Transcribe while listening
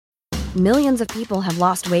Millions of people have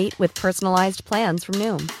lost weight with personalized plans from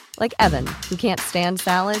Noom. Like Evan, who can't stand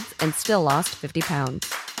salads and still lost 50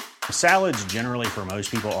 pounds. Salads generally for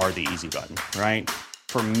most people are the easy button, right?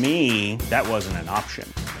 For me, that wasn't an option.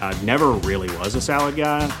 I never really was a salad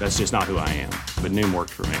guy. That's just not who I am. But Noom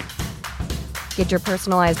worked for me. Get your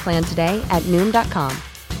personalized plan today at Noom.com.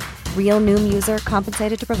 Real Noom user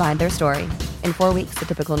compensated to provide their story. In 4 weeks, the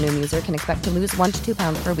typical Noom user can expect to lose 1 to 2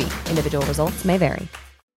 pounds per week. Individual results may vary.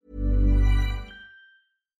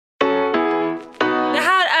 Det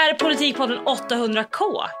här är Politikpodden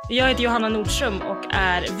 800K. Jag heter Johanna Nordström och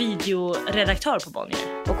är videoredaktör på Bonnier.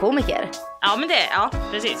 Och komiker. Ja, men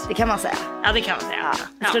precis. Det kan man säga. Ja, det kan man säga.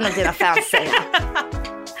 Det tror nog dina fans säga.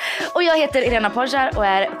 Och jag heter Irena Porjar och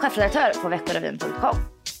är chefredaktör på veckorevyn.com.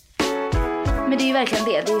 Men det är ju verkligen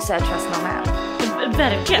det. Det är ju så här trust no man.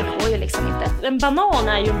 Verkligen. Det går ju liksom inte. En banan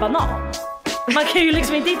är ju en banan. Man kan ju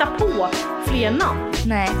liksom inte hitta på fler namn.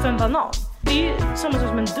 Nej. För en banan. Det är ju samma sak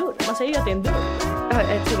som en dörr. Man säger ju att det är en dörr.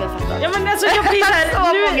 Jag tror jag fattar. Ja, men alltså jag blir så här,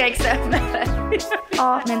 så många exempel.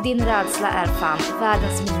 Ja, men din rädsla är fan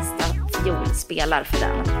världens minsta fiol spelar för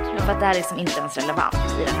den. För att det här är liksom inte ens relevant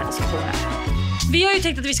i den här diskussionen. Vi har ju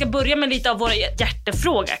tänkt att vi ska börja med lite av våra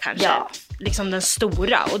hjärtefråga kanske. Ja. Liksom den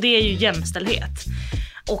stora. Och det är ju jämställdhet.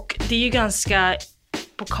 Och det är ju ganska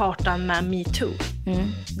på kartan med MeToo.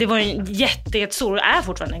 Det var en jättestor, och är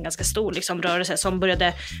fortfarande en ganska stor liksom, rörelse som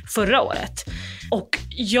började förra året. Och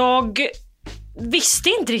jag visste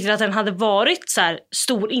inte riktigt att den hade varit så här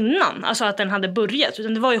stor innan. Alltså att den hade börjat.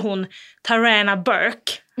 Utan det var ju hon, Tarana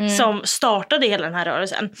Burke, som startade hela den här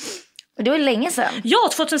rörelsen. Det var länge sedan. Ja,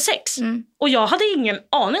 2006. Och jag hade ingen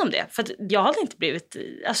aning om det. För att jag hade inte blivit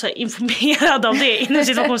informerad av det inom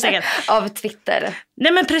situationstecken. Av Twitter.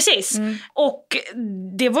 Nej, men precis. Och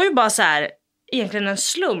det var ju bara så här, egentligen en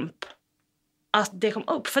slump att det kom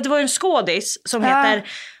upp. För det var ju en skådis som heter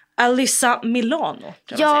Alyssa Milano.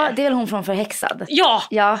 Ja, det är väl hon från Förhäxad. Ja.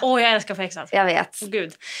 Ja. Jag älskar Förhäxad. Jag vet.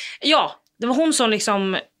 Gud. Ja, det var hon som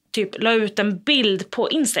liksom typ la ut en bild på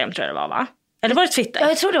Instagram, tror jag det var, va? Eller var det Twitter? Ja,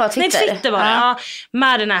 jag tror det var Twitter. Nej, Twitter var det. Ja,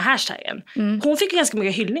 med den här hashtaggen. Hon fick ganska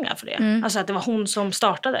mycket hyllningar för det. Alltså att det var hon som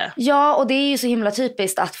startade. Ja, och det är ju så himla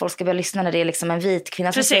typiskt att folk ska börja lyssna när det är liksom en vit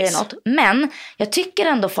kvinna som säger något. Men jag tycker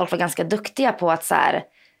ändå folk var ganska duktiga på att så här,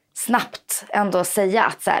 snabbt ändå säga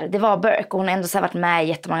att så här, det var Burke. Och hon har ändå så här, varit med i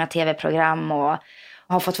jättemånga tv-program och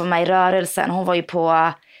har fått vara med i rörelsen. Hon var ju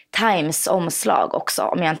på Times omslag också,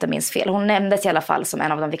 om jag inte minns fel. Hon nämndes i alla fall som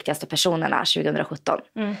en av de viktigaste personerna 2017.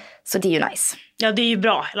 Så det är ju nice. Ja, det är ju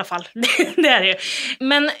bra i alla fall. Det är det ju.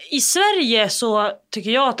 Men i Sverige så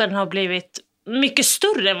tycker jag att den har blivit mycket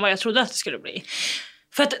större än vad jag trodde att det skulle bli.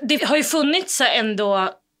 För att det har ju funnits ändå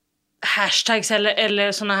hashtags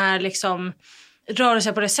eller såna här liksom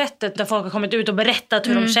rörelser på det sättet där folk har kommit ut och berättat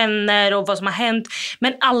hur de känner och vad som har hänt.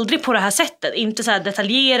 Men aldrig på det här sättet. Inte så här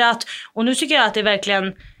detaljerat. Och nu tycker jag att det är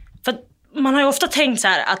verkligen... För man har ju ofta tänkt så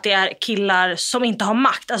här att det är killar som inte har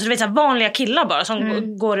makt. Alltså du vet så här vanliga killar bara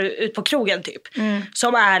som går ut på krogen typ.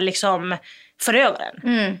 Som är liksom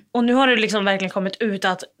förövaren. Och nu har det liksom verkligen kommit ut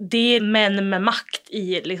att det är män med makt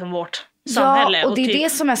i liksom vårt samhälle. Ja, och det är typ... det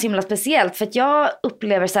som är så himla speciellt. För att jag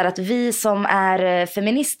upplever så här att vi som är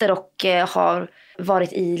feminister och har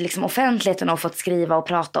varit i liksom offentligheten och fått skriva och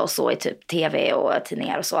prata och så i typ tv och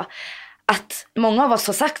tidningar och så. Att många av oss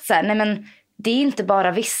har sagt så här, nej men det är inte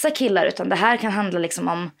bara vissa killar utan det här kan handla liksom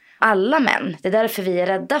om alla män. Det är därför vi är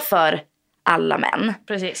rädda för alla män.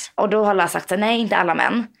 Precis. Och då har alla sagt så här, nej inte alla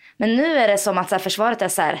män. Men nu är det som att så här, försvaret är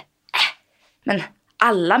så här, men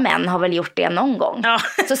alla män har väl gjort det någon gång. Ja.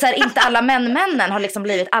 Så här, inte alla männen har liksom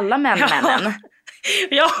blivit alla männen.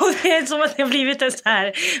 Ja, det är som att det har blivit en så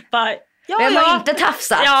här bara... Men man har inte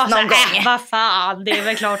tafsat någon gång. Vad fan, det är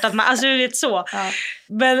väl klart att man... Alltså det är så. Ja.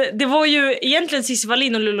 Men det var ju egentligen Cissi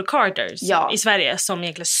Wallin och Lulu Carter i Sverige som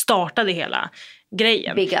egentligen startade hela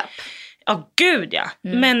grejen. Big up. Ja, gud ja.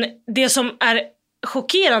 Men det som är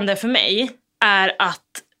chockerande för mig är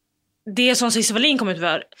att det som Cissi Wallin kom ut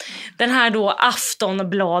för, den här då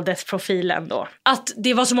Aftonbladet-profilen då, att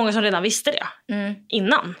det var så många som redan visste det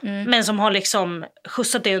innan. Men som har liksom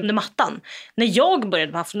skjutsat det under mattan. När jag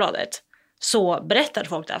började på Aftonbladet så berättade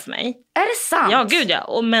folk det här för mig. Är det sant? Ja, gud ja.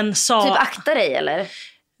 Och men sa... Typ akta dig, eller?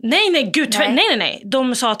 Nej, gud. Nej.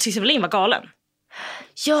 De sa att Cissi Wallin var galen.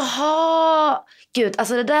 Jaha. Gud,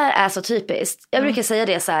 alltså det där är så typiskt. Jag brukar säga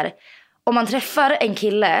det så här. Om man träffar en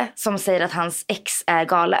kille som säger att hans ex är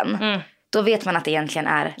galen, då vet man att det egentligen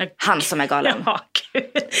är han som är galen. Ja, gud.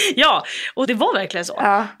 Ja, och det var verkligen så.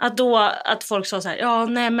 Ja. Att folk sa så här, ja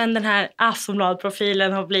nej men den här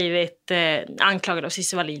Aftonbladet-profilen har blivit anklagad av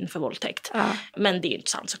Cissi Wallin för våldtäkt. Ja. Men det är ju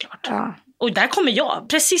inte sant såklart. Ja. Och där kommer jag,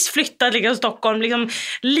 precis flyttat liksom Stockholm, liksom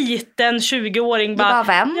liten 20-åring. Bara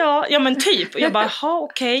vem? Ja men typ. Och jag bara,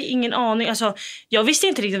 okej, ingen aning. Alltså, jag visste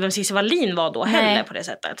inte riktigt vem Cissi Wallin var då heller på det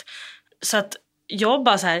sättet. Så att jag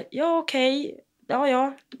bara så här, okej.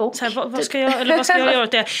 Och, så här, vad ska jag göra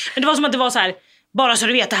åt det? Men det var som att det var så här, bara så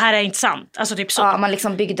du vet, det här är inte sant. Alltså typ så. Ja, man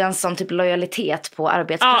liksom byggde en sån typ lojalitet på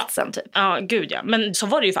arbetsplatsen typ. Ja, gud ja. Men så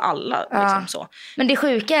var det ju för alla liksom så. Men det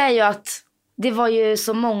sjuka är ju att det var ju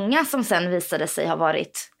så många som sen visade sig ha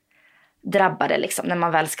varit drabbade liksom, när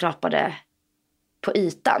man väl skrapade på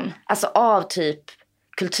ytan. Alltså av typ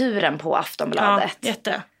kulturen på Aftonbladet.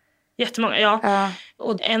 Ja, jättemånga, ja.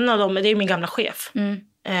 Och en av dem, det är min gamla chef.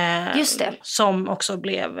 Just det. Som också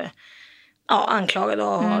blev anklagad och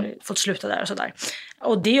har fått sluta där och sådär.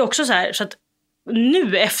 Och det är också så här, så att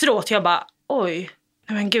nu efteråt jag bara, oj,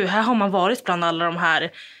 men gud, här har man varit bland alla de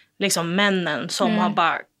här liksom männen som har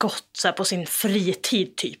bara gått så här på sin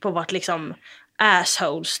fritid typ och varit liksom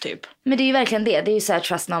assholes typ. Men det är ju verkligen det är ju så här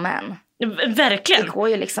trust no man. Verkligen. Det går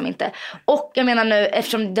ju liksom inte. Och jag menar nu,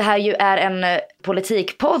 eftersom det här ju är en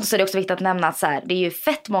politikpodd, så är det också viktigt att nämna att så här, det är ju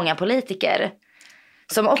fett många politiker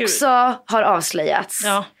som också har avslöjats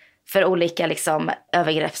för olika liksom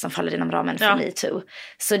övergrepp som faller inom ramen för MeToo.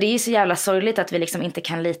 Så det är ju så jävla sorgligt att vi liksom inte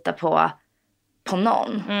kan lita på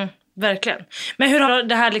någon. Verkligen. Men hur har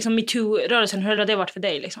det här liksom MeToo-rörelsen, hur har det varit för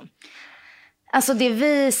dig liksom? Alltså det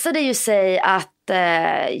visade ju sig att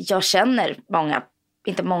jag känner många,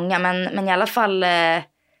 inte många, men i alla fall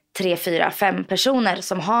 3, 4, 5 personer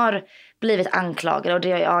som har blivit anklagade och det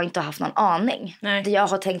jag inte har haft någon aning. Nej. Det jag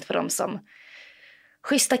har tänkt på dem som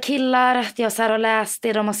schyssta killar, det jag så här har läst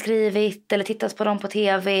det de har skrivit eller tittat på dem på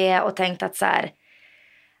tv och tänkt att så här,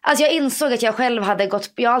 alltså jag insåg att jag själv hade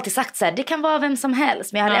gått, jag har alltid sagt så här, det kan vara vem som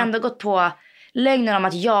helst, men jag hade ändå gått på lögnen om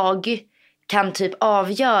att jag kan typ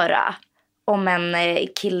avgöra om en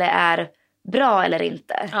kille är bra eller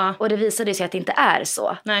inte. Och det visade sig att det inte är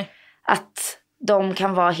så. Nej. Att de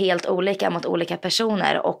kan vara helt olika mot olika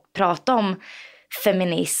personer och prata om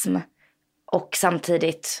feminism och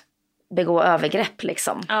samtidigt begå övergrepp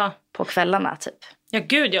liksom på kvällarna typ. Ja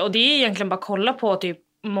gud ja, och det är egentligen bara kolla på typ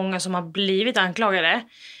många som har blivit anklagade,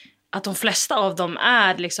 att de flesta av dem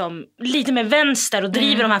är liksom lite mer vänster och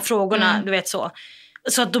driver de här frågorna, du vet så.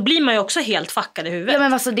 Så att då blir man ju också helt fuckad i huvudet. Ja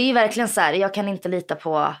men alltså det är ju verkligen så här, jag kan inte lita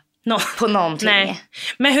på någonting. Nej.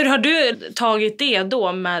 Men hur har du tagit det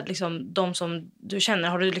då med liksom de som du känner?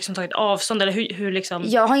 Har du liksom tagit avstånd eller hur liksom?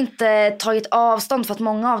 Jag har inte tagit avstånd för att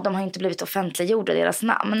många av dem har inte blivit offentliggjorda deras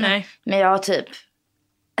namn. Nej. Men jag har typ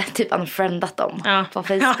unfriendat dem på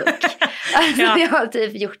Facebook. Alltså jag har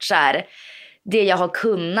typ gjort så här det jag har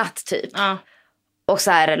kunnat typ. Och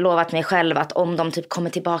så här lovat mig själv att om de typ kommer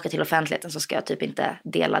tillbaka till offentligheten så ska jag typ inte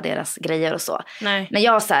dela deras grejer och så. Nej. Men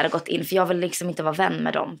jag har så här gått in, för jag vill liksom inte vara vän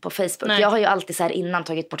med dem på Facebook. Nej. Jag har ju alltid så här innan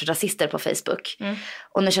tagit bort rasister på Facebook.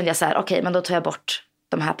 Och nu kände jag så här, okej, men då tar jag bort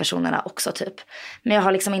de här personerna också typ. Men jag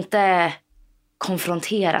har liksom inte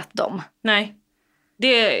konfronterat dem. Nej,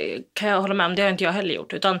 det kan jag hålla med om. Det har inte jag heller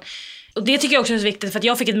gjort. Och det tycker jag också är så viktigt, för att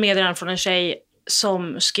jag fick ett meddelande från en tjej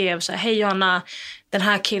som skrev så här: hej Johanna, den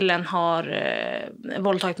här killen har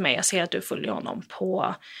våldtagit mig. Jag ser att du följer honom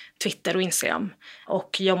på Twitter och Instagram.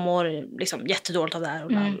 Och jag mår liksom jättedåligt av det här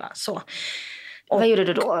och så. Och vad gjorde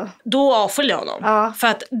du då? Då avföljde jag honom. Ja. För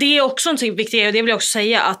att det är också en sån viktig grej, och det vill jag också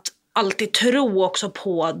säga, att alltid tro också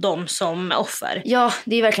på dem som offer. Ja,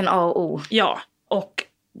 det är verkligen A och O. Ja, och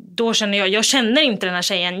då känner jag känner inte den här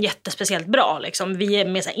tjejen jättespeciellt bra liksom. Vi är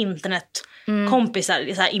med så här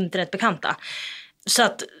internetkompisar, så här internetbekanta. Så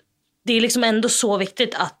att det är liksom ändå så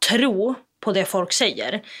viktigt att tro på det folk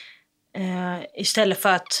säger. Istället för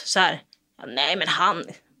att så här, nej men han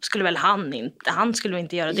skulle väl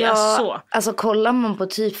inte göra det. Så. Alltså kollar man på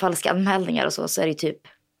typ falska anmälningar och så är det typ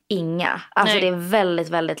inga. Alltså det är väldigt,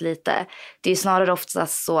 väldigt lite. Det är snarare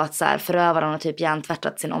oftast så att så här, förövaren har typ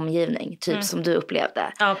hjärntvättat sin omgivning. Typ som du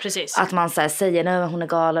upplevde. Ja, precis. Att man så här, säger, nej hon är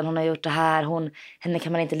galen, hon har gjort det här. Henne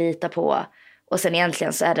kan man inte lita på. Och sen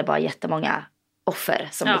egentligen så är det bara jättemånga offer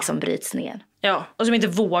som liksom bryts ner. Ja, och som inte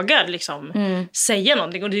vågar liksom säga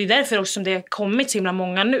någonting. Och det är därför också som det har kommit så himla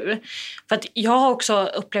många nu. För att jag har också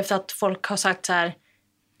upplevt att folk har sagt så här: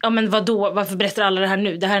 ja men vadå, varför berättar alla det här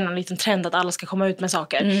nu? Det här är någon liten trend att alla ska komma ut med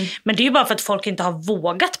saker. Men det är ju bara för att folk inte har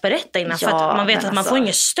vågat berätta innan. För att man vet att man får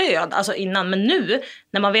inget stöd alltså innan. Men nu,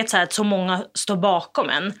 när man vet så här att så många står bakom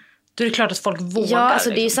en, då är det klart att folk vågar. Ja, alltså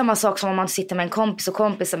liksom. Det är ju samma sak som om man sitter med en kompis och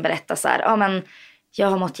kompisen berättar så här: ja men jag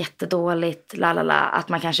har mått jättedåligt, att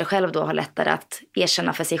man kanske själv då har lättare att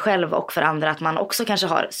erkänna för sig själv och för andra att man också kanske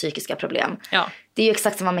har psykiska problem. Ja. Det är ju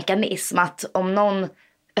exakt samma mekanism, att om någon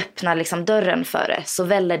öppnar liksom dörren för det så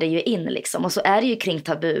väller det ju in liksom. Och så är det ju kring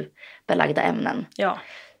tabubelagda ämnen. Ja.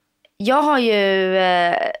 Jag har ju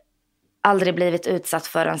aldrig blivit utsatt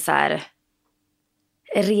för en så här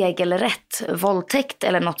regelrätt våldtäkt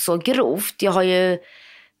eller något så grovt. Jag har ju,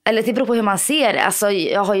 eller det beror på hur man ser det. Alltså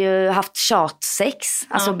jag har ju haft tjatsex,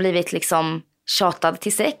 alltså blivit liksom tjatad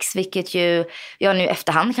till sex, vilket ju jag nu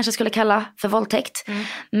efterhand kanske skulle kalla för våldtäkt.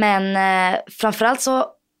 Men framförallt så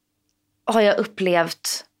har jag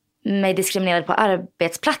upplevt mig diskriminerad på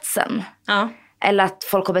arbetsplatsen. Ja. Eller att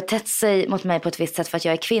folk har betett sig mot mig på ett visst sätt för att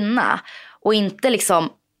jag är kvinna. Och inte liksom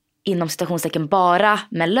inom citationstecken bara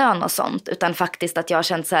med lön och sånt. Utan faktiskt att jag har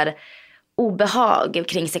känt så här obehag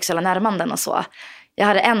kring sexuella närmanden och så. Jag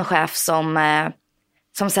hade en chef som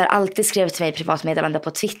så här alltid skrev till mig i privatmeddelande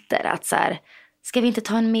på Twitter. Att så här, ska vi inte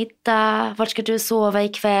ta en middag? Vart ska du sova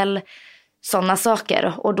ikväll? Sådana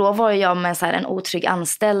saker. Och då var jag med så här en otrygg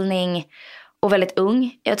anställning. Och väldigt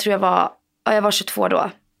ung. Jag tror jag var 22 då.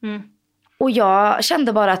 Och jag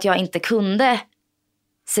kände bara att jag inte kunde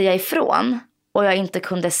säga ifrån. Och jag inte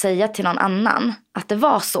kunde säga till någon annan att det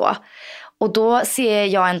var så. Och då ser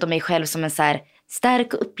jag ändå mig själv som en så här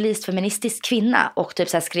stark och upplyst feministisk kvinna. Och typ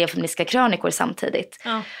så här skrev feministiska krönikor samtidigt.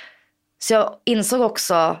 Ja. Så jag insåg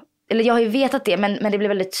också, eller jag har ju vetat det. Men det blev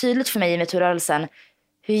väldigt tydligt för mig i metoo-rörelsen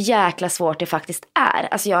hur jäkla svårt det faktiskt är.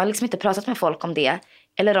 Alltså jag har liksom inte pratat med folk om det.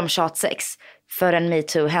 Eller om tjatsex förrän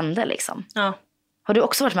metoo hände liksom. Ja. Har du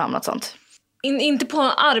också varit med om något sånt? Inte på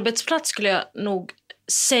en arbetsplats skulle jag nog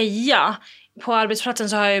säga. På arbetsplatsen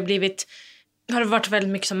så har det varit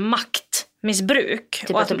väldigt mycket som maktmissbruk.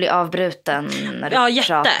 Typ att du blir avbruten när du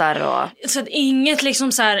pratar. Och... Så att inget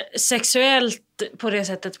liksom så här sexuellt på det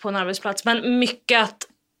sättet på en arbetsplats. Men mycket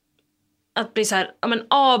att bli så här, ja, men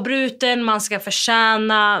avbruten, man ska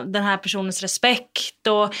förtjäna den här personens respekt.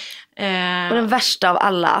 Och den värsta av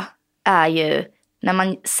alla är ju när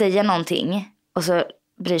man säger någonting och så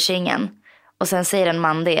bryr sig ingen. Och sen säger en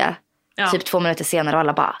man det typ 2 minuter senare och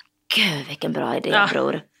alla bara, gud vilken bra idé,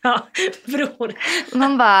 bror. Ja, bror.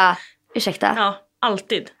 Man bara, ursäkta. Ja,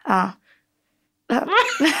 alltid. Ja.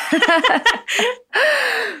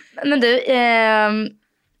 Men du,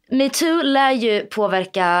 MeToo lär ju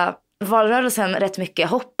påverka valrörelsen rätt mycket,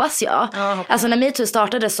 hoppas jag. Alltså när MeToo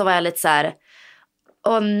startade så var jag lite så här,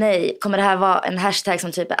 åh nej, kommer det här vara en hashtag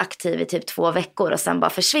som typ är aktiv i typ 2 veckor och sen bara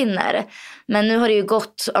försvinner? Men nu har det ju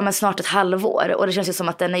gått snart ett halvår och det känns ju som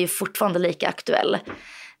att den är ju fortfarande lika aktuell.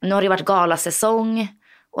 Nu har det varit galasäsong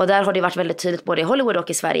och där har det varit väldigt tydligt både i Hollywood och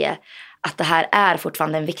i Sverige att det här är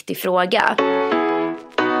fortfarande en viktig fråga.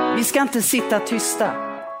 Vi ska inte sitta tysta.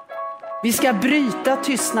 Vi ska bryta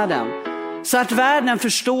tystnaden så att världen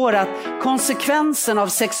förstår att konsekvensen av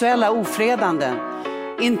sexuella ofredanden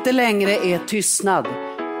inte längre är tystnad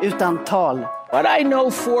utan tal. What I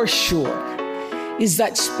know for sure is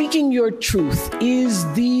that speaking your truth is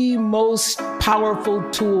the most powerful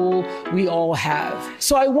tool we all have.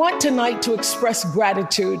 So I want tonight to express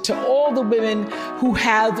gratitude to all the women who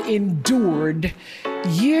have endured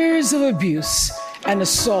years of abuse and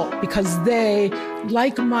assault because they,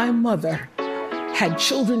 like my mother, had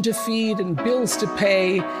children to feed and bills to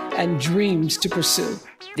pay and dreams to pursue.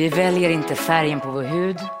 Vi väljer inte färgen på vår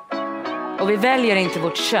hud och vi väljer inte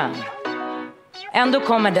vårt kön. Ändå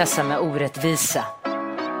kommer dessa med orättvisa.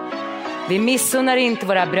 Vi missunnar inte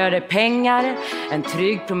våra bröder pengar, en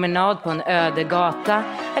trygg promenad på en öde gata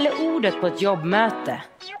eller ordet på ett jobbmöte.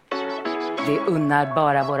 Vi unnar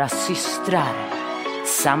bara våra systrar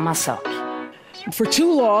samma sak. For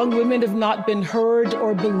too long, women have not been heard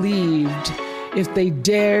or believed if they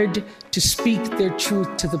dared to speak their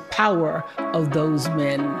truth to the power of those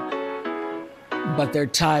men. But their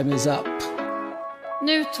time is up.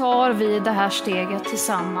 Nu tar vi det här steget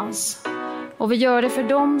tillsammans. Och vi gör det för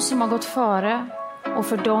dem som har gått före och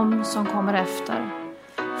för dem som kommer efter.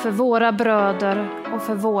 För våra bröder och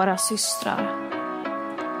för våra systrar.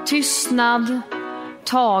 Tystnad,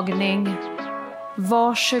 tagning,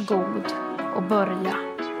 varsågod och börja.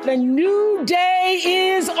 The new day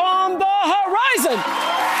is on the horizon.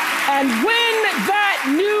 And when that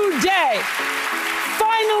new day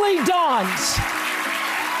finally dawns,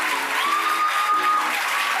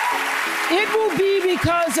 it will be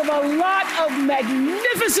because of a lot of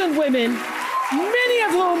magnificent women, many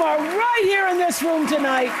of whom are right here in this room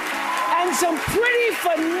tonight, and some pretty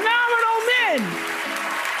phenomenal men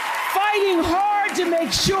fighting hard to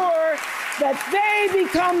make sure that they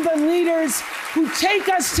become the leaders who take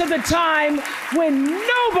us to the time when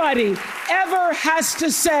nobody ever has to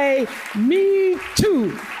say, me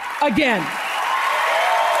too, again.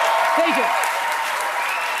 Thank you.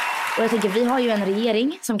 Och jag tänker, vi har ju en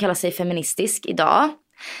regering som kallar sig feministisk idag.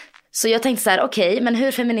 Så jag tänkte så här, okej, men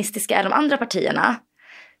hur feministiska är de andra partierna?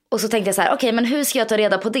 Och så tänkte jag så här, okej, men hur ska jag ta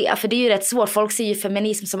reda på det? För det är ju rätt svårt, folk ser ju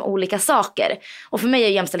feminism som olika saker. Och för mig är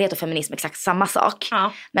jämställdhet och feminism exakt samma sak.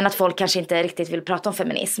 Ja. Men att folk kanske inte riktigt vill prata om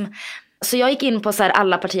feminism. Så jag gick in på så här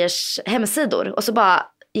alla partiers hemsidor och så bara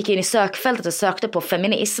gick jag in i sökfältet och sökte på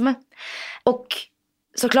feminism. Och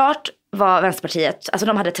såklart var Vänsterpartiet, alltså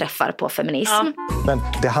de hade träffar på feminism. Ja. Men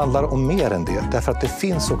det handlar om mer än det, därför att det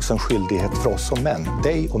finns också en skyldighet för oss som män,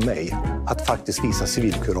 dig och mig, att faktiskt visa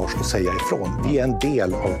civilkurage och säga ifrån. Vi är en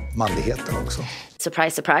del av manligheten också.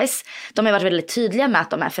 Surprise, surprise. De har varit väldigt tydliga med att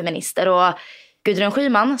de är feminister, och Gudrun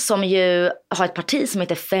Schyman, som ju har ett parti som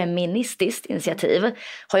heter Feministiskt initiativ,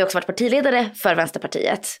 har ju också varit partiledare för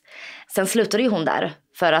Vänsterpartiet. Sen slutade ju hon där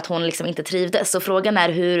för att hon liksom inte trivdes. Så frågan är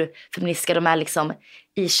hur feministiska de är liksom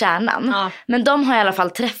i kärnan. Ja. Men de har i alla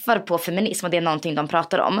fall träffar på feminism, och det är någonting de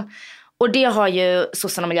pratar om. Och det har ju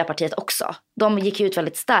Sossarna och Miljöpartiet också. De gick ut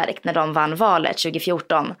väldigt starkt när de vann valet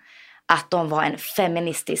 2014. Att de var en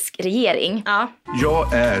feministisk regering. Ja.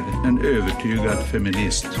 Jag är en övertygad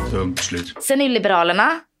feminist, punkt slut. Sen är ju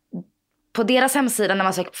Liberalerna, på deras hemsida när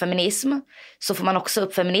man söker på feminism så får man också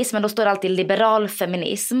upp feminism, men då står det alltid liberal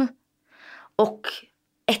feminism. Och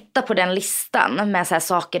etta på den listan med så här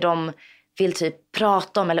saker de vill typ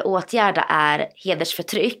prata om eller åtgärda är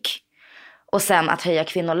hedersförtryck och sen att höja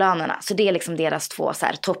kvinnolönerna. Så det är liksom deras två så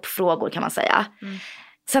här toppfrågor, kan man säga.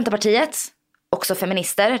 Centerpartiet, också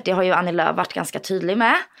feminister. Det har ju Annie Lööf varit ganska tydlig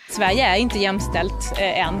med. Sverige är inte jämställt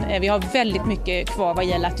än. Vi har väldigt mycket kvar vad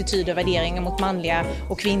gäller attityder och värderingar mot manliga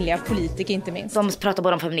och kvinnliga politiker inte minst. De pratar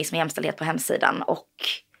både om feminism och jämställdhet på hemsidan och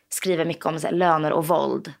skriver mycket om så här, löner och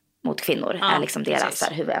våld mot kvinnor. Ja, är liksom deras så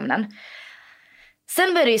här, huvudämnen.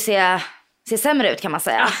 Sen börjar det ju se sämre ut, kan man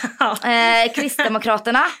säga.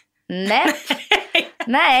 Kristdemokraterna.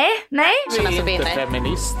 Nej. Du är inte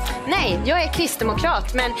feminist. Nej, jag är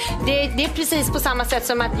kristdemokrat, men det är precis på samma sätt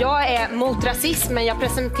som att jag är mot rasism, men jag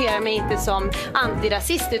presenterar mig inte som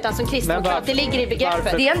antirasist utan som kristdemokrat. Det ligger i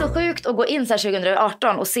begreppet. Det är ändå sjukt att gå in så här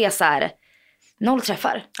 2018 och se så här 0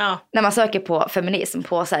 träffar. Ja. När man söker på feminism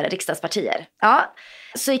på så här riksdagspartier. Ja,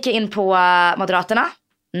 så gick jag in på Moderaterna,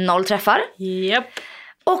 0 träffar. Yep.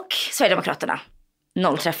 Och Sverigedemokraterna,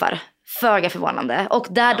 0 träffar. Föga förvånande. Och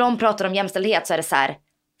där de pratar om jämställdhet så är det så här,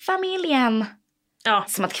 familjen. Ja.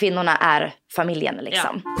 Som att kvinnorna är familjen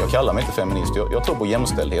liksom. Ja. Jag kallar mig inte feminist. Jag tror på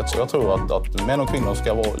jämställdhet. Så jag tror att män och kvinnor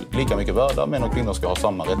ska vara lika mycket värda. Män och kvinnor ska ha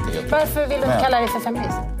samma rättigheter. Varför vill du inte kalla dig för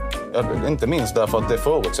feminist? Ja, inte minst därför att det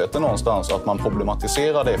förutsätter någonstans att man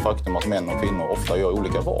problematiserar det faktum att män och kvinnor ofta gör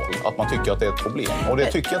olika val. Att man tycker att det är ett problem. Och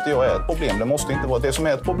det tycker inte jag är ett problem. Det måste inte vara. Det som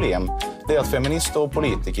är ett problem, det är att feminister och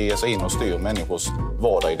politiker ger sig in och styr människors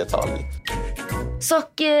vardag i detalj. Så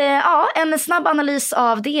ja, en snabb analys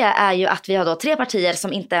av det är ju att vi har då 3 partier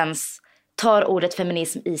som inte ens tar ordet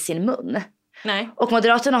feminism i sin mun. Nej. Och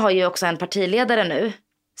Moderaterna har ju också en partiledare nu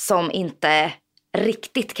som inte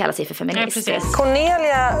riktigt kallar sig för feminist. Nej,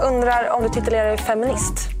 Cornelia undrar om du titulerar dig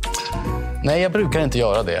feminist. Nej, jag brukar inte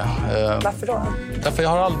göra det. Varför då? Därför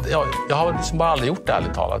jag har liksom bara aldrig gjort det,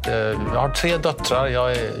 ärligt talat. Jag har 3 döttrar,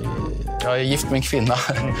 jag är gift med en kvinna.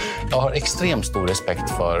 Jag har extremt stor respekt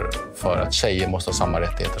för att tjejer måste ha samma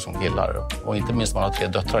rättigheter som killar. Och inte minst när man har 3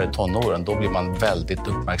 döttrar i tonåren, då blir man väldigt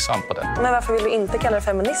uppmärksam på detta. Men varför vill du inte kalla dig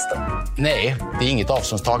feminist då? Nej, det är inget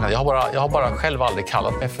avståndstagande. Jag har bara själv aldrig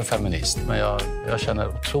kallat mig för feminist. Men jag känner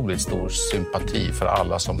otroligt stor sympati för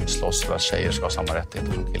alla som slåss för att tjejer ska ha samma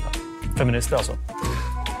rättigheter som killar. Feminister alltså?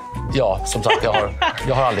 Ja, som sagt,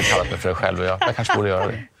 jag har aldrig kallat mig för det själv och jag kanske borde göra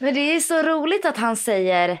det. Men det är så roligt att han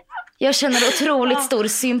säger, jag känner otroligt stor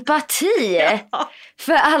sympati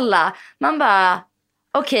för alla. Man bara,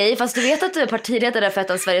 okej, fast du vet att du är partiledare för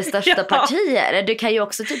ett av Sveriges största partier. Du kan ju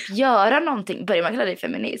också typ göra någonting. Börjar man kalla dig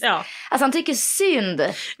feminist? Ja. Alltså han tycker synd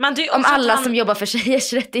om alla som jobbar för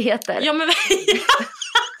tjejers rättigheter.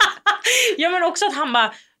 Ja, men också att han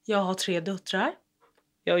bara, jag har 3 döttrar.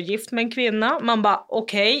 Jag är gift med en kvinna. Man bara,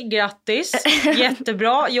 okej, grattis.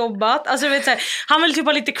 Jättebra jobbat. Alltså, vet du, han vill typ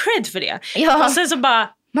ha lite cred för det. Ja. Och sen så bara...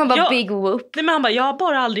 Man bara, big whoop. Nej, men han bara, jag har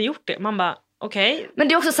bara aldrig gjort det. Man bara, okej. Men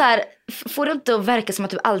det är också så här, får det inte att verka som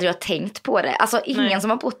att du aldrig har tänkt på det? Alltså ingen som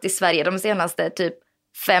har bott i Sverige de senaste typ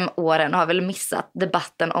 5 åren har väl missat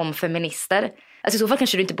debatten om feminister. Alltså i så fall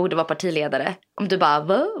kanske du inte borde vara partiledare. Om du bara,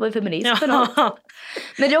 vad är feminist för något?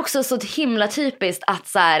 Men det är också så himla typiskt att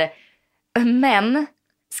så här, män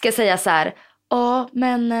ska säga så här,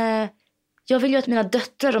 men jag vill ju att mina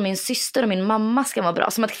döttrar och min syster och min mamma ska vara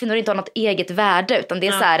bra. Som att kvinnor inte har något eget värde, utan det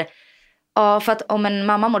är så här, för att om en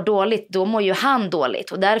mamma mår dåligt, då mår ju han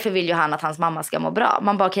dåligt. Och därför vill ju han att hans mamma ska må bra.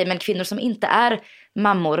 Man bara, okej, men kvinnor som inte är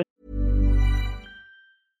mammor.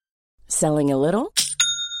 Selling a little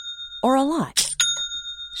or a lot?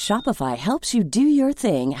 Shopify helps you do your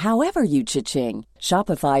thing however you cha-ching.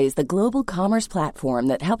 Shopify is the global commerce platform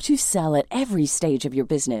that helps you sell at every stage of your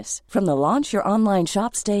business. From the launch your online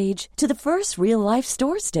shop stage to the first real-life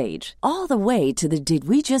store stage, all the way to the did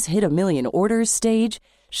we just hit a million orders stage.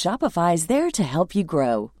 Shopify is there to help you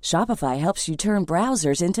grow. Shopify helps you turn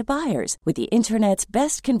browsers into buyers with the internet's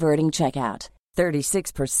best converting checkout.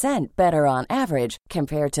 36% better on average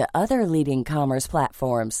compared to other leading commerce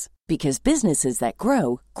platforms. Because businesses that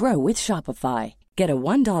grow, grow with Shopify. Get a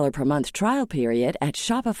 $1 per month trial period at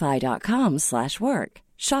shopify.com/work.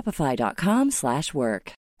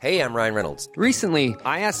 Shopify.com/work. Hey, I'm Ryan Reynolds. Recently,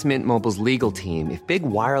 I asked Mint Mobile's legal team if big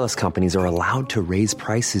wireless companies are allowed to raise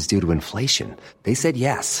prices due to inflation. They said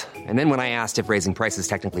yes. And then when I asked if raising prices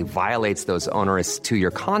technically violates those onerous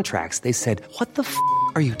 2-year contracts, they said, "What the f***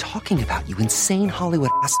 are you talking about, you insane Hollywood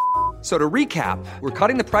ass?" So to recap, we're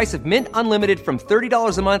cutting the price of Mint Unlimited from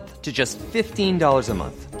 $30 a month to just $15 a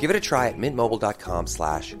month. Give it a try at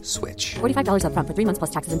mintmobile.com/switch. $45 up front for 3 months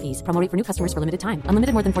plus taxes and fees. Promo rate for new customers for limited time.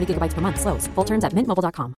 Unlimited more than 40 gigabytes per month. Slows full terms at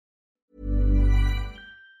mintmobile.com.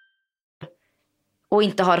 Och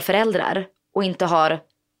inte har föräldrar. Och inte har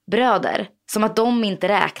bröder. Som att de inte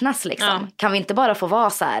räknas liksom. Ja. Kan vi inte bara få vara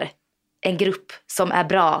så här en grupp som är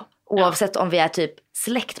bra. Oavsett om vi är typ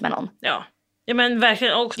släkt med någon. Ja. Ja men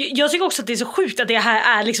verkligen, och jag tycker också att det är så sjukt att det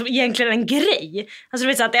här är liksom egentligen en grej. Alltså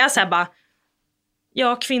vet du, att det är så här bara,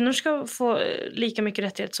 ja, kvinnor ska få lika mycket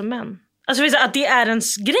rättighet som män. Alltså vet du, att det är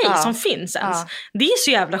ens grej som finns ens. Ja. Det är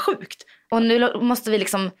så jävla sjukt. Och nu måste vi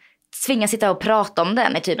liksom tvinga sitta och prata om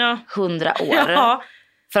den i typ 100 år. Ja.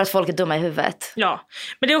 För att folk är dumma i huvudet. Ja,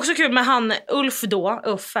 men det är också kul med han Ulf då,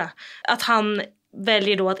 Uffe, att han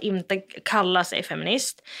väljer då att inte kalla sig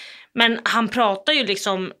feminist. Men han pratar ju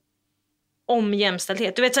liksom om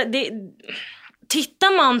jämställdhet. Du vet, så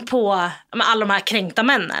tittar man på alla de här kränkta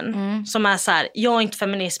männen som är så här, jag är inte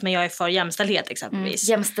feminist men jag är för jämställdhet exempelvis.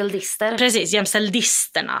 Jämställdister. Precis,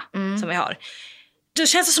 jämställdisterna som vi har. Då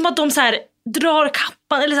känns det som att de så här drar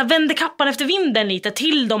kappan eller så här, vänder kappan efter vinden lite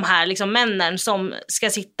till de här liksom männen som ska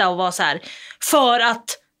sitta och vara så här för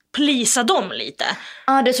att plisa dem lite.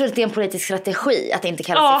 Ja, du tror att det är en politisk strategi att inte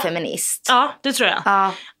kalla sig feminist? Ja, det tror jag.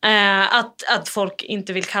 Ja. Att folk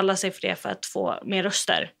inte vill kalla sig för det för att få mer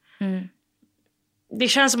röster. Det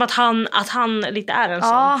känns som att han lite är en sån.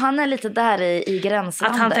 Ja, han är lite där i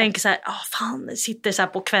gränslandet. Att han tänker så här, fan, sitter så här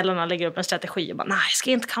på kvällarna och lägger upp en strategi och bara, nej, jag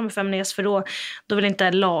ska inte kalla mig feminist för då vill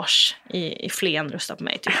inte Lars i Flen rösta på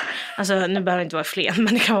mig typ. Alltså nu behöver det inte vara Flen,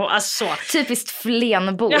 men det kan vara alltså så. Typiskt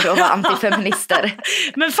Flenbor och vara antifeminister.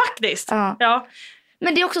 Men faktiskt. Ja.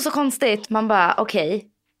 Men det är också så konstigt. Man bara, okej,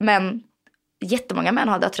 men jättemånga män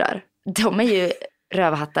har döttrar. De är ju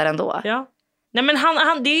rövhattar ändå. Ja. Nej men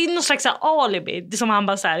han det är ju någon slags alibi som han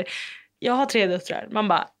bara så här, jag har 3 döttrar. Man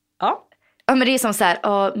bara, ja. Ja men det är som så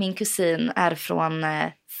här, min kusin är från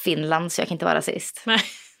Finland så jag kan inte vara rasist. Nej.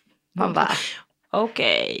 Man bara,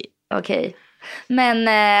 okej. Men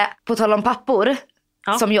på tal om pappor,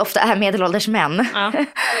 som ju ofta är medelålders män. Ja.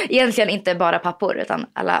 Egentligen inte bara pappor utan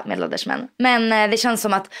alla medelålders män. Men det känns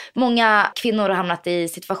som att många kvinnor har hamnat i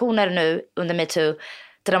situationer nu under MeToo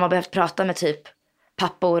där de har behövt prata med typ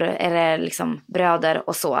pappor eller liksom bröder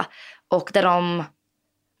och så. Och där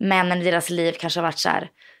männen i deras liv kanske har varit så här,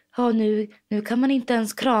 nu kan man inte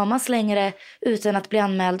ens kramas längre utan att bli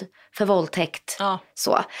anmäld för våldtäkt. Ja.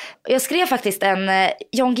 Så. Jag skrev faktiskt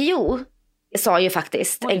Jan Guillou sa ju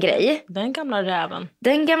faktiskt en grej. Den gamla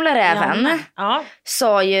räven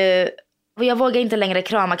sa ju, jag vågar inte längre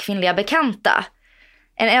krama kvinnliga bekanta.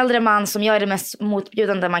 En äldre man som jag är det mest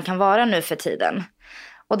motbjudande man kan vara nu för tiden.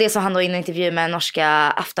 Och det sa han då i en intervju med norska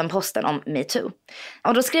Aftenposten om MeToo.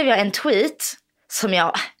 Och då skrev jag en tweet som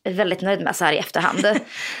jag är väldigt nöjd med så här i efterhand.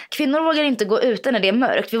 Kvinnor vågar inte gå ute när det är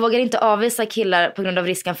mörkt. Vi vågar inte avvisa killar på grund av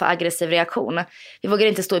risken för aggressiv reaktion. Vi vågar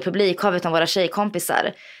inte stå i publikhav utan våra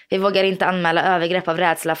tjejkompisar. Vi vågar inte anmäla övergrepp av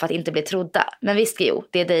rädsla för att inte bli trodda. Men visst, jo,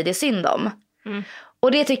 det är dig det är synd om.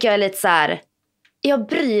 Och det tycker jag är lite så här, jag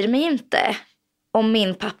bryr mig inte om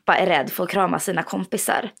min pappa är rädd för att krama sina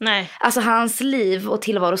kompisar. Nej. Alltså hans liv och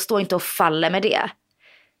tillvaro står inte och faller med det.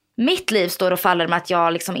 Mitt liv står och faller med att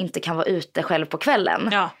jag liksom inte kan vara ute själv på kvällen.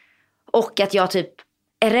 Ja. Och att jag typ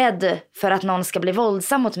är rädd för att någon ska bli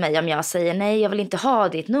våldsam mot mig om jag säger nej, jag vill inte ha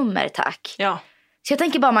ditt nummer, tack. Ja. Så jag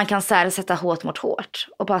tänker bara man kan så här, sätta hårt mot hårt.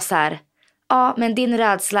 Och bara så här, ja men din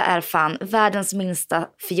rädsla är fan världens minsta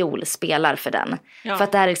fiol spelar för den. Ja. För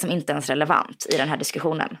att det är liksom inte ens relevant i den här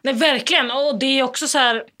diskussionen. Nej, verkligen. Och det är också så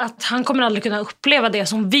här att han kommer aldrig kunna uppleva det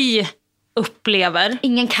som vi upplever.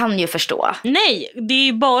 Ingen kan ju förstå. Nej, det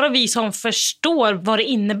är bara vi som förstår vad det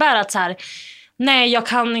innebär att så här, Nej, jag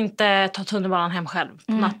kan inte ta tunnelbanan hem själv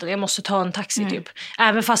på natten. Jag måste ta en taxi typ.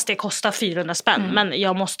 Även fast det kostar 400 spänn. Men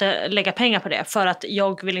jag måste lägga pengar på det. För att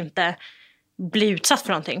jag vill inte bli utsatt för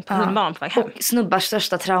någonting på tunnelbanan på väg hem. Och snubbars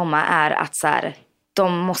största trauma är att så här,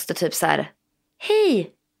 de måste typ så här, hej,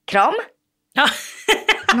 kram. Ja.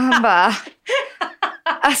 Man bara,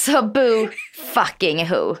 alltså boo fucking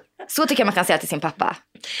who. Så tycker jag man kan säga till sin pappa.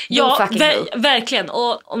 Ja, verkligen.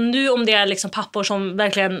 Och om det är liksom pappor som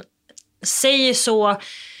verkligen säger så.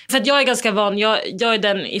 För att jag är ganska van, jag är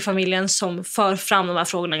den i familjen som för fram de här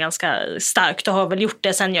frågorna ganska starkt och har väl gjort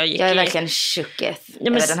det sen jag gick. Jag är verkligen shooketh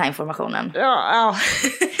över den här informationen. Ja.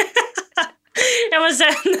 Ja, men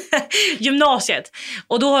sen gymnasiet.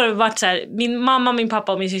 Och då har det varit så här, min mamma, min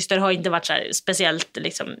pappa och min syster har inte varit så här speciellt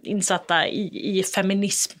liksom insatta i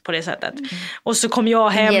feminism på det sättet. Och så kom jag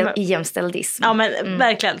hem i jämställdism. Ja, men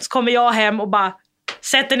verkligen. Så kommer jag hem och bara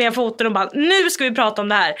sätter ner foten och bara, nu ska vi prata om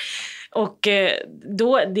det här. Och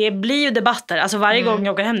då, det blir ju debatter. Alltså varje gång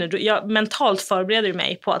jag åker hem nu, jag mentalt förbereder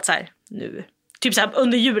mig på att så här, nu, typ så här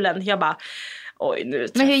under julen, jag bara, oj, nu.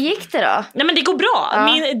 Men hur gick det då? Nej, men det går bra.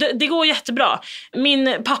 Det går jättebra.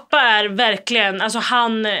 Min pappa är verkligen, alltså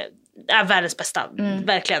han är världens bästa,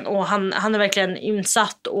 verkligen. Och han är verkligen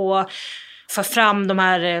insatt och för fram de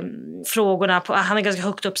här frågorna. Han är ganska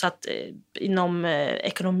högt uppsatt inom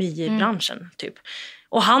ekonomibranschen typ.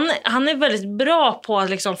 Och han är väldigt bra på att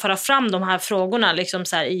liksom föra fram de här frågorna liksom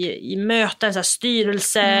så här i möten, så här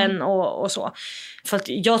styrelsen och så. För att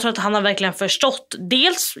jag tror att han har verkligen förstått.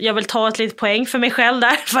 Dels, jag vill ta ett litet poäng för mig själv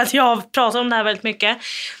där, för att jag pratar om det här väldigt mycket.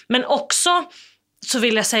 Men också så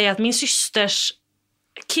vill jag säga att min systers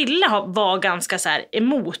kille var ganska så här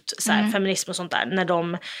emot så här feminism och sånt där när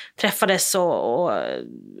de träffades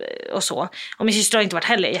och så. Och min syster har inte varit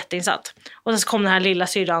heller jätteinsatt. Och sen så kom den här lilla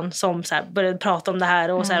syrran som så här började prata om det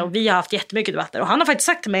här och så här, och vi har haft jättemycket debatter. Och han har faktiskt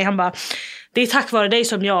sagt till mig, han bara, det är tack vare dig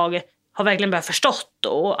som jag har verkligen börjat förstått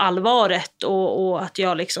och allvaret och att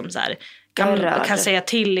jag liksom så här kan säga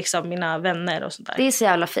till liksom mina vänner och sånt där. Det är så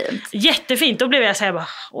jävla fint. Jättefint, då blev jag så här bara,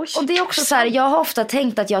 oj. Och det är också så här, jag har ofta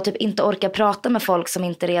tänkt att jag typ inte orkar prata med folk som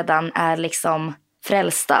inte redan är liksom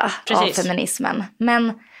frälsta av feminismen.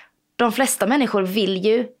 Men de flesta människor vill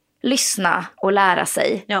ju lyssna och lära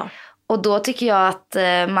sig. Ja. Och då tycker jag att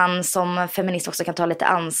man som feminist också kan ta lite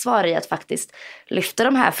ansvar i att faktiskt lyfta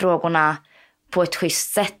de här frågorna på ett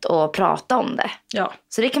schysst sätt och prata om det. Ja.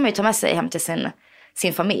 Så det kan man ju ta med sig hem till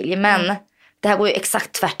sin familj. Men det här går ju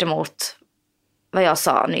exakt tvärt emot vad jag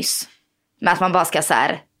sa nyss. Men att man bara ska så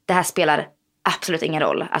här, det här spelar absolut ingen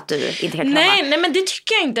roll att du inte kan krama. Nej, men det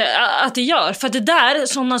tycker jag inte att det gör. För att det där,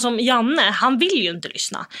 sådana som Janne, han vill ju inte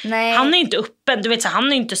lyssna. Nej. Han är inte öppen, du vet så,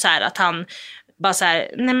 han är inte så här att han bara så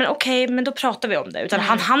här, nej men okej, men då pratar vi om det. Utan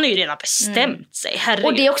han har ju redan bestämt sig, herregud.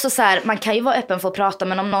 Och det är också så här, man kan ju vara öppen för att prata,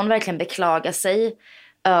 men om någon verkligen beklagar sig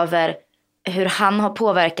över hur han har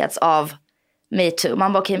påverkats av MeToo.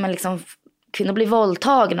 Man bara, okej, men liksom kvinnor blir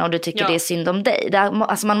våldtagna och du tycker det är synd om dig.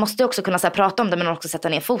 Alltså man måste också kunna så här, prata om det, men också sätta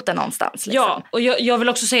ner foten någonstans. Liksom. Ja, och jag vill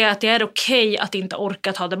också säga att det är okej att inte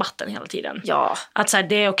orka ta debatten hela tiden. Ja. Att så här,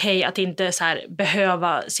 det är okej att inte så här,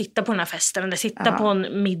 behöva sitta på den här festen eller sitta på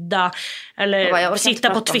en middag eller sitta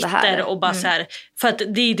på Twitter och bara så här, för att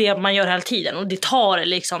det är det man gör hela tiden och det tar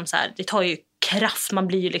liksom så här, det tar ju kraft, man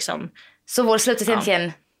blir ju liksom. Så vår slutet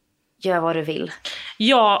egentligen, gör vad du vill.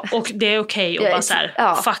 Ja, och det är okej och bara så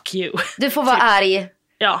här, fuck you. Du får vara arg.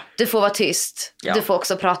 Ja. Du får vara tyst. Ja. Du får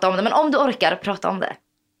också prata om det. Men om du orkar, prata om det.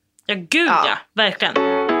 Ja, gud ja. Verkligen.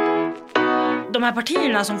 De här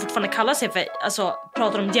partierna som fortfarande kallar sig för, alltså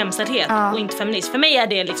pratar om jämställdhet och inte feminism. För mig är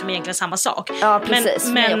det liksom egentligen samma sak. Ja, precis.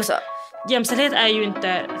 Men också. Jämställdhet är ju inte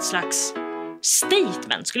ett slags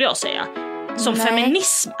statement, skulle jag säga. Som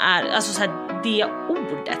feminism är, alltså så här, det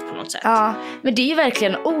ordet på något sätt. Ja, men det är ju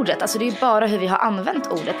verkligen ordet. Alltså det är ju bara hur vi har använt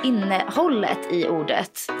ordet, innehållet i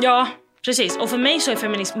ordet. Ja, precis. Och för mig så är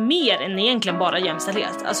feminism mer än egentligen bara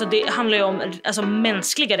jämställdhet. Alltså det handlar ju om alltså,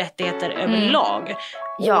 mänskliga rättigheter överlag.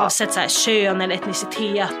 Ja. Oavsett så här, kön eller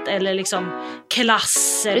etnicitet eller liksom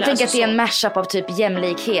klass. Du tänker att det är en mashup av typ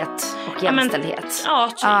jämlikhet och jämställdhet? Ja,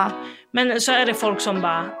 typ. Men så är det folk som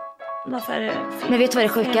bara, varför är det fel? Men vet du vad det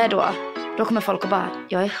sjuka är då? Då kommer folk och bara,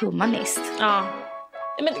 jag är humanist. Ja.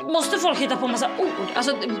 Men måste folk hitta på en massa ord?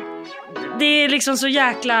 Alltså, det är liksom så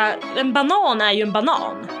jäkla... En banan är ju en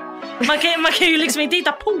banan. Man kan ju liksom inte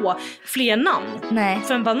hitta på fler namn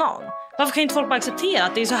för en banan. Varför kan inte folk bara acceptera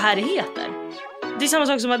att det är så här det heter? Det är samma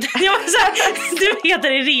sak som att du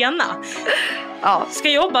heter Irena. Ja. Ska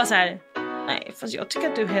jag bara så här... Nej, fast jag tycker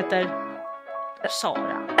att du heter...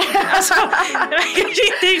 Sara. Alltså,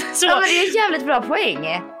 det är så. Ja, men det är en jävligt bra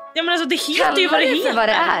poäng. Ja, men alltså det heter ju vad det heter. Vad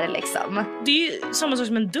det är liksom. Det är ju samma sak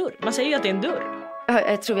som en dörr. Man säger ju att det är en dörr.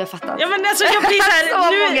 Jag tror vi har fattat. Ja, men alltså jag blir så här,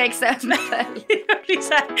 så nu... många exempel. Jag blir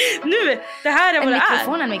så här, nu, det här är vad det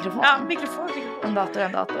är. En mikrofon. Ja, mikrofon. En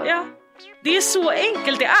dator. Ja, det är så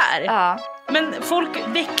enkelt det är. Ja. Men folk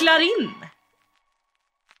vecklar in.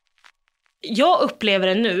 Jag upplever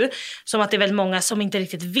det nu som att det är väldigt många som inte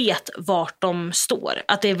riktigt vet vart de står.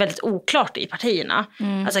 Att det är väldigt oklart i partierna.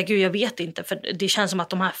 Alltså gud, jag vet inte. För det känns som att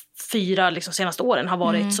de här 4 liksom, senaste åren har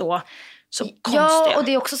varit så konstiga. Ja, och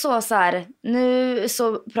det är också så här. Nu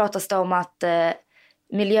så pratas det om att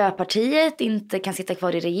Miljöpartiet inte kan sitta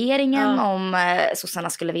kvar i regeringen om sossarna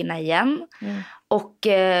skulle vinna igen. Och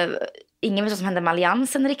ingen vet vad som händer med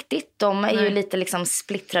alliansen riktigt. De är ju lite liksom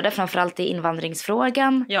splittrade, framförallt i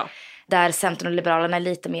invandringsfrågan. Ja. Där Centern och Liberalerna är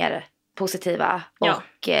lite mer positiva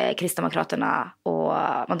och Kristdemokraterna och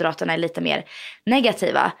Moderaterna är lite mer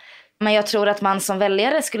negativa. Men jag tror att man som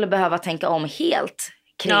väljare skulle behöva tänka om helt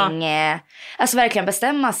kring, alltså verkligen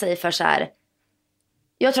bestämma sig för så här.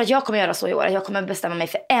 Jag tror att jag kommer göra så i år. Jag kommer bestämma mig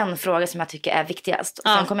för en fråga som jag tycker är viktigast. Och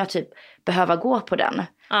sen kommer jag typ behöva gå på den.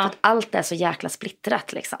 För att allt är så jäkla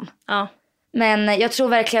splittrat liksom. Ja. Men jag tror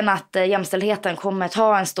verkligen att jämställdheten kommer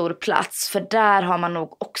ta en stor plats. För där har man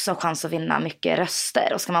nog också chans att vinna mycket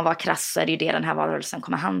röster. Och ska man vara krass så är det ju det den här valrörelsen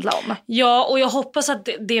kommer handla om. Ja, och jag hoppas att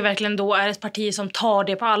det verkligen då är ett parti som tar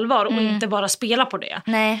det på allvar. Och inte bara spelar på det.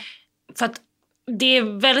 Nej. För att det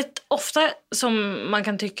är väldigt ofta som man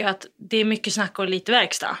kan tycka att det är mycket snack och lite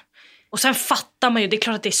verkstad. Och sen fattar man ju, det är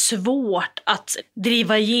klart att det är svårt att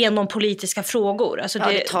driva igenom politiska frågor. Alltså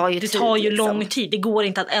det tar ju lång tid. Det går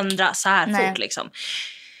inte att ändra så här fort liksom.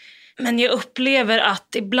 Men jag upplever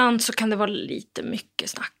att ibland så kan det vara lite mycket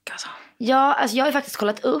snack alltså. Ja, alltså jag har ju faktiskt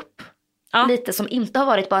kollat upp lite som inte har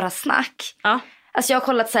varit bara snack. Ja. Alltså jag har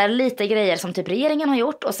kollat så här lite grejer som typ regeringen har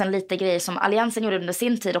gjort och sen lite grejer som alliansen gjorde under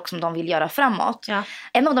sin tid och som de vill göra framåt. Ja.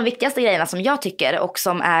 En av de viktigaste grejerna som jag tycker och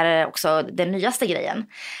som är också den nyaste grejen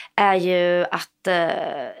är ju att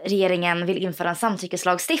regeringen vill införa en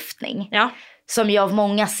samtyckeslagstiftning. Ja. Som ju av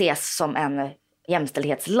många ses som en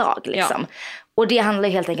jämställdhetslag liksom. Ja. Och det handlar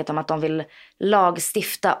helt enkelt om att de vill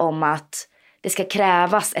lagstifta om att det ska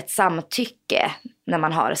krävas ett samtycke när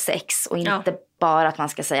man har sex och inte bara att man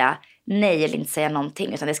ska säga nej eller inte säga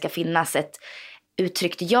någonting, utan det ska finnas ett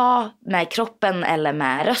uttryckt ja med kroppen eller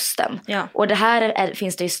med rösten. Ja. Och det här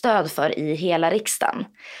finns det ju stöd för i hela riksdagen.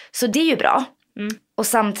 Så det är ju bra. Och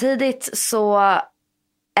samtidigt så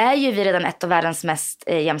är ju vi redan ett av världens mest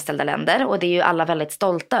jämställda länder och det är ju alla väldigt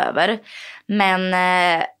stolta över. Men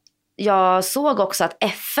jag såg också att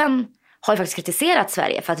FN har ju faktiskt kritiserat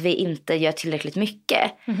Sverige för att vi inte gör tillräckligt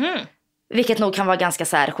mycket. Vilket nog kan vara ganska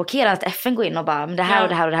så här chockerande att FN går in och bara, men det här och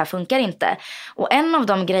det här och det här funkar inte. Och en av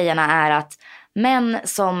de grejerna är att män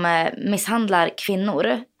som misshandlar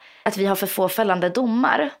kvinnor, att vi har för få fällande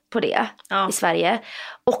domar på det i Sverige.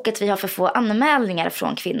 Och att vi har för få anmälningar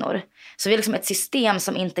från kvinnor. Så vi är liksom ett system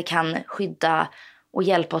som inte kan skydda och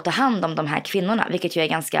hjälpa och ta hand om de här kvinnorna, vilket ju är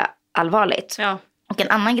ganska allvarligt. Ja. Och en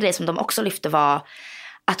annan grej som de också lyfte var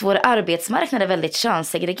att vår arbetsmarknad är väldigt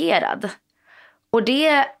könssegregerad. Och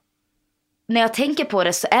det, när jag tänker på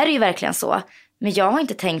det så är det ju verkligen så. Men jag har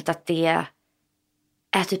inte tänkt att det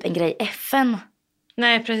är typ en grej FN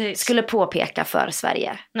skulle påpeka för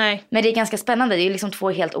Sverige. Nej. Men det är ganska spännande, det är ju liksom 2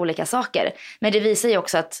 helt olika saker. Men det visar ju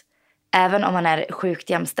också att även om man är sjukt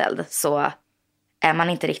jämställd så är man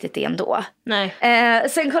inte riktigt det ändå. Nej.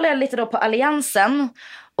 Sen kollar jag lite då på alliansen.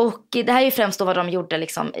 Och det här är ju främst då vad de gjorde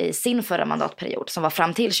liksom i sin förra mandatperiod som var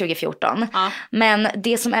fram till 2014. Ja. Men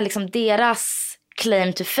det som är liksom deras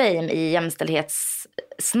claim to fame i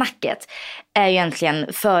jämställdhetssnacket är ju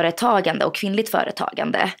egentligen företagande och kvinnligt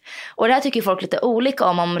företagande. Och det här tycker folk lite olika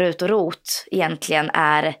om RUT och ROT egentligen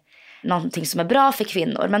är någonting som är bra för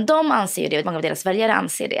kvinnor. Men de anser ju det och många av deras väljare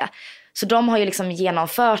anser det. Så de har ju liksom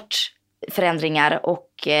genomfört förändringar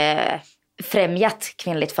och främjat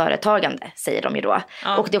kvinnligt företagande, säger de ju då.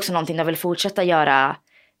 Ja. Och det är också någonting de vill fortsätta göra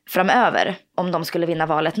framöver om de skulle vinna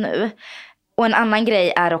valet nu. Och en annan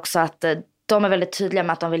grej är också att de är väldigt tydliga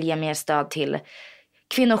med att de vill ge mer stöd till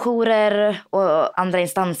kvinnojourer och andra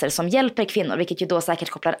instanser som hjälper kvinnor, vilket ju då säkert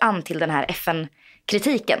kopplar an till den här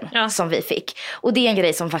FN-kritiken som vi fick. Och det är en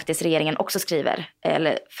grej som faktiskt regeringen också skriver,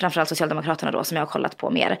 eller framförallt Socialdemokraterna då, som jag har kollat på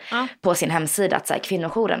mer på sin hemsida, att så här,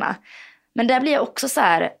 kvinnojourerna. Men där blir jag också så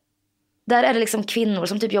här, där är det liksom kvinnor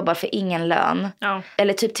som typ jobbar för ingen lön. Ja.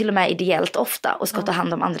 Eller typ till och med ideellt ofta och ska ta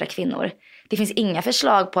hand om andra kvinnor. Det finns inga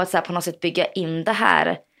förslag på att så här, på något sätt bygga in det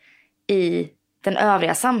här i den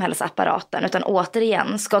övriga samhällsapparaten. Utan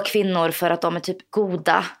återigen ska kvinnor, för att de är typ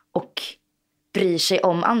goda och bryr sig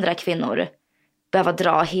om andra kvinnor, behöva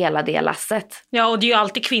dra hela det lasset. Ja, och det är ju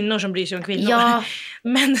alltid kvinnor som bryr sig om kvinnor. Ja.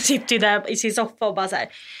 Män sitter ju där i sin soffa och bara så här,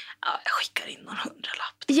 jag skickar in någon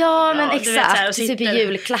 100-lapp. Ja, men exakt. Typ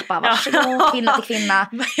julklappar. Varsågod, kvinna till kvinna.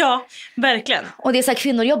 Ja, verkligen. Och det är så här,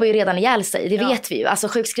 kvinnor jobbar ju redan ihjäl sig. Det vet vi ju. Alltså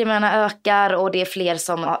sjukskrivningarna ökar och det är fler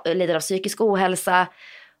som lider av psykisk ohälsa.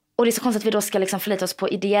 Och det är så konstigt att vi då ska liksom förlita oss på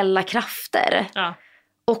ideella krafter. Ja.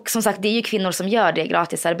 Och som sagt, det är ju kvinnor som gör det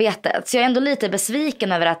gratisarbetet. Så jag är ändå lite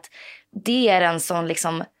besviken över att det är en sån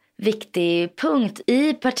liksom viktig punkt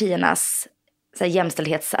i partiernas så här,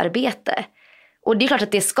 jämställdhetsarbete. Och det är klart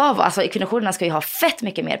att det ska vara, alltså kvinnojourerna ska ju ha fett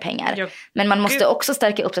mycket mer pengar. Ja. Men man måste också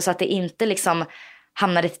stärka upp det så att det inte liksom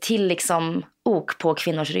hamnar ett till liksom ok på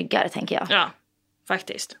kvinnors ryggar, tänker jag. Ja,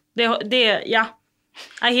 faktiskt. Det ja.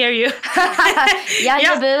 I hear you.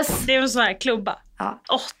 Ja, det är en sån här klubba. Ja.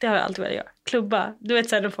 Det har jag alltid velat göra. Klubba. Du vet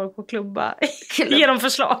så här när folk får klubba. Ge dem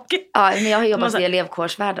förslag. Ja, men jag har jobbat i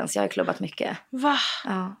elevkårsvärlden så jag har klubbat mycket. Va?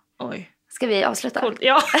 Ja. Oj. Ska vi avsluta? Coolt.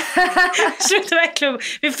 Ja. Sluta med klubba.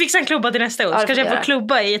 Vi fixar en klubba till nästa år. Så kanske jag får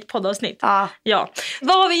klubba i ett poddavsnitt. Ja.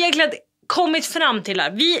 Vad har vi egentligen kommit fram till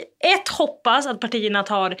här? Vi hoppas att partierna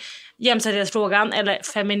tar jämställdhetsfrågan eller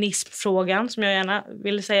feminismfrågan, som jag gärna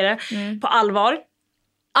vill säga det, på allvar.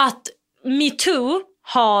 Att MeToo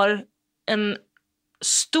har en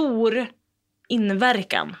stor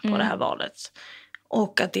inverkan på det här valet.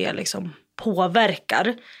 Och att det liksom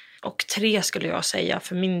påverkar. Och 3 skulle jag säga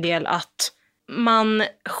för min del att man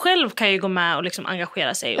själv kan ju gå med och liksom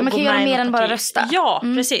engagera sig. Ja, man kan göra mer än bara rösta. Ja,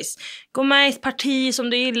 precis. Gå med i ett parti som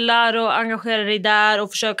du gillar och engagera dig där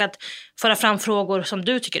och försöka att föra fram frågor som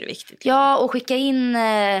du tycker är viktigt. Ja, och skicka in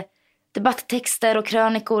debatttexter och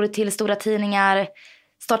krönikor till stora tidningar.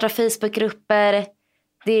 Starta Facebookgrupper.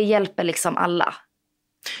 Det hjälper liksom alla.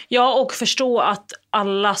 Ja, och förstå att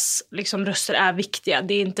allas liksom röster är viktiga.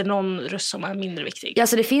 Det är inte någon röst som är mindre viktig. Ja,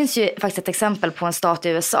 så det finns ju faktiskt ett exempel på en stat i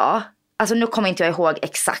USA. Alltså nu kommer inte jag ihåg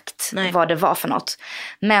exakt vad det var för något.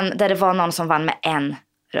 Men där det var någon som vann med 1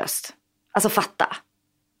 röst. Alltså fatta.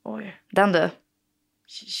 Oj. Den du.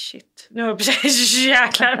 Shit. Nu har jag precis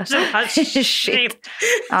jäklar. Shit.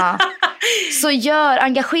 Ja. Så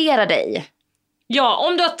engagera dig. Ja,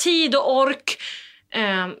 om du har tid och ork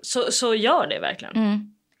så gör det verkligen.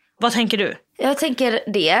 Vad tänker du? Jag tänker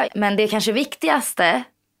det, men det kanske viktigaste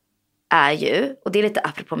är ju, och det är lite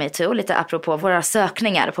apropå MeToo, lite apropå våra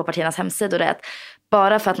sökningar på partiernas hemsidor, det är att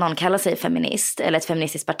bara för att någon kallar sig feminist eller ett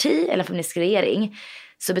feministiskt parti eller en feministisk regering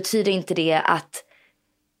så betyder inte det att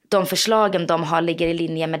de förslagen de har ligger i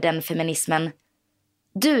linje med den feminismen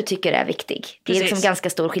du tycker är viktig. Det är liksom ganska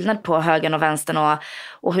stor skillnad på högern och vänstern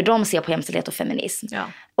och hur de ser på jämställdhet och feminism. Ja.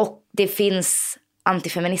 Och det finns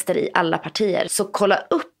antifeminister i alla partier. Så kolla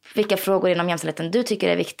upp vilka frågor inom jämställdheten du tycker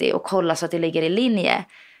är viktig och kolla så att det ligger i linje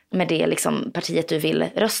med det liksom partiet du vill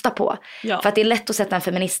rösta på. Ja. För att det är lätt att sätta en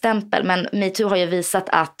feministstämpel, men MeToo har ju visat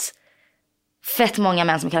att fett många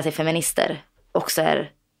män som kallar sig feminister också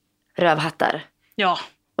är rövhattar. Ja.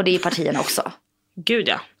 Och det är ju partierna också. Gud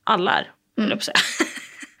ja, alla är.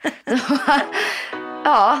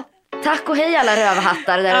 Ja, tack och hej alla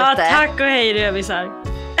rövhattar där ute. Ja, tack och hej rövisar.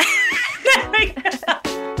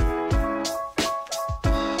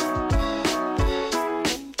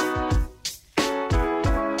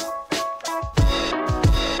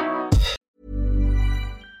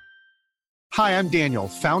 Hi, I'm Daniel,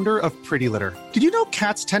 founder of Pretty Litter. Did you know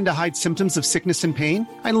cats tend to hide symptoms of sickness and pain?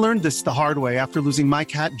 I learned this the hard way after losing my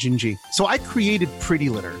cat, Gingy. So I created Pretty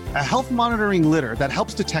Litter, a health monitoring litter that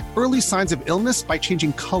helps detect early signs of illness by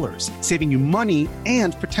changing colors, saving you money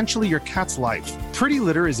and potentially your cat's life. Pretty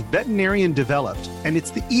Litter is veterinarian developed, and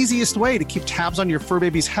it's the easiest way to keep tabs on your fur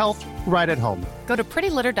baby's health right at home. Go to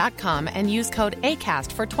prettylitter.com and use code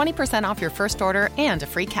ACAST for 20% off your first order and a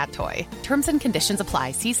free cat toy. Terms and conditions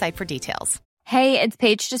apply. See site for details. Hey, it's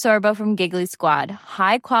Paige DeSorbo from Giggly Squad.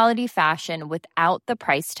 High quality fashion without the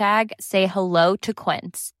price tag. Say hello to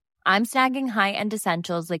Quince. I'm snagging high-end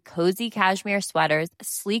essentials like cozy cashmere sweaters,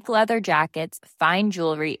 sleek leather jackets, fine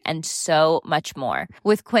jewelry, and so much more.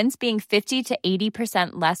 With Quince being 50 to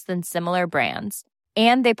 80% less than similar brands.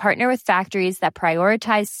 And they partner with factories that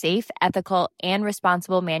prioritize safe, ethical, and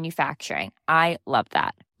responsible manufacturing. I love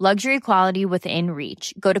that. Luxury quality within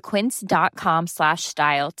reach. Go to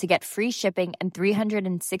quince.com/style to get free shipping and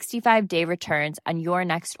 365-day returns on your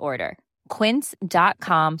next order.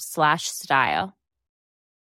 Quince.com/style.